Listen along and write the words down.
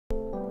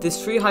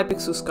This free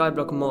hypixel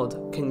skyblock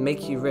mod can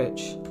make you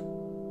rich.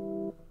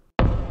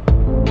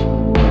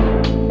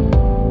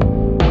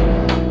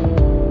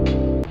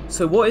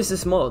 So what is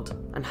this mod,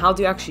 and how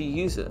do you actually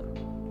use it?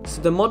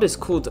 So the mod is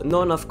called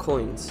Not Enough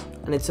Coins,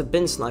 and it's a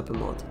bin sniper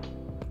mod.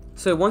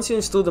 So once you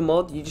install the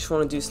mod, you just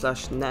want to do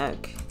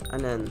 /nec,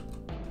 and then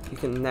you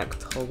can nec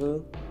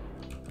toggle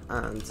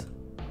and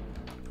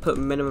put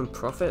minimum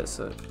profit.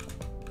 So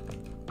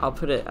I'll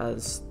put it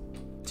as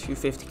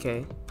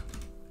 250k.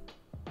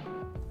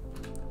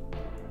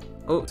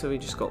 Oh, so we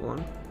just got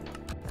one,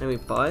 and we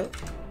buy it.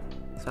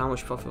 So how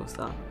much profit was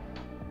that?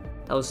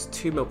 That was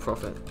 2 mil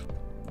profit,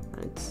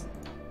 and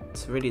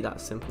it's really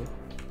that simple.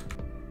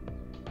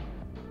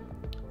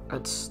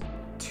 That's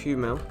 2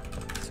 mil,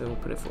 so we'll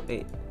put it for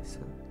 8. So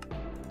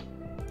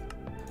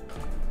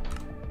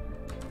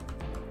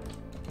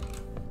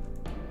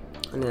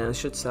and then it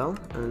should sell,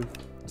 and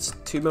it's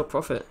 2 mil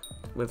profit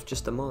with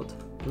just a mod.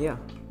 Yeah,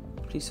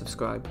 please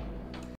subscribe.